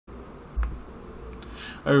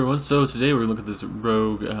Hi everyone, so today we're looking at this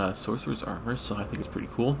rogue sorceress armor, so I think it's pretty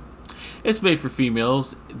cool. It's made for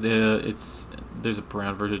females. There's a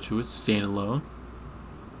brown version to it, standalone.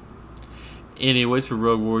 Anyways, for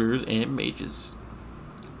rogue warriors and mages.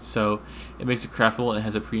 So it makes it craftable and it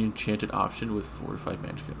has a pre-enchanted option with fortified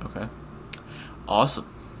magic. Okay, awesome.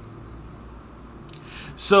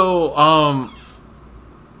 So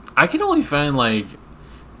I can only find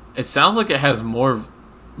it sounds like it has more.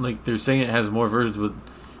 Like they're saying it has more versions with.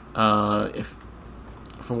 If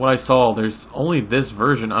from what I saw, there's only this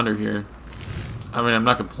version under here. I mean, I'm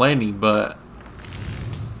not complaining, but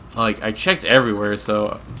I checked everywhere,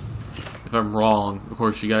 so if I'm wrong, of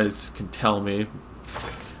course you guys can tell me.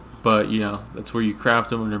 But yeah, that's where you craft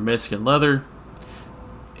them under misc and leather,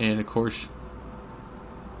 and of course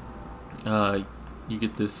you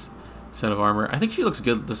get this set of armor. I think she looks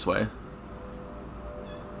good this way.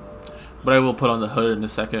 But I will put on the hood in a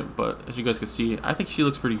second. But as you guys can see, I think she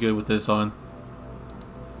looks pretty good with this on.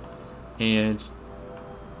 And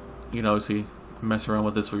you can obviously mess around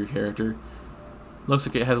with this with your character. Looks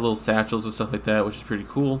like it has little satchels and stuff like that, which is pretty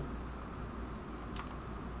cool.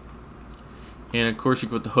 And of course you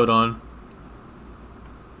can put the hood on.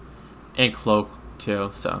 And cloak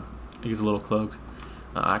too, so I use a little cloak.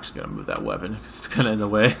 I'm actually gonna move that weapon because it's kinda in the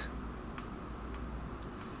way.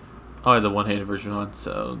 I have the one-handed version on,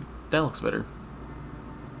 so that looks better.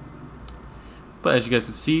 But as you guys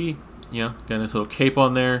can see, got this little cape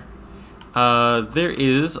on there. There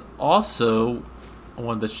is also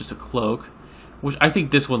one that's just a cloak, which I think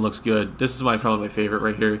this one looks good. This is probably my favorite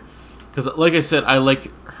right here, because like I said, I like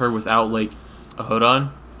her without a hood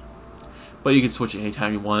on, but you can switch it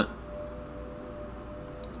anytime you want.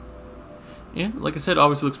 And like I said,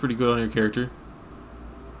 obviously looks pretty good on your character.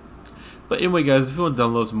 But anyway guys, if you want to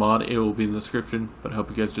download this mod, it will be in the description. But I hope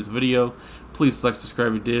you guys enjoyed the video. Please like,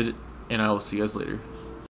 subscribe if you did, and I will see you guys later.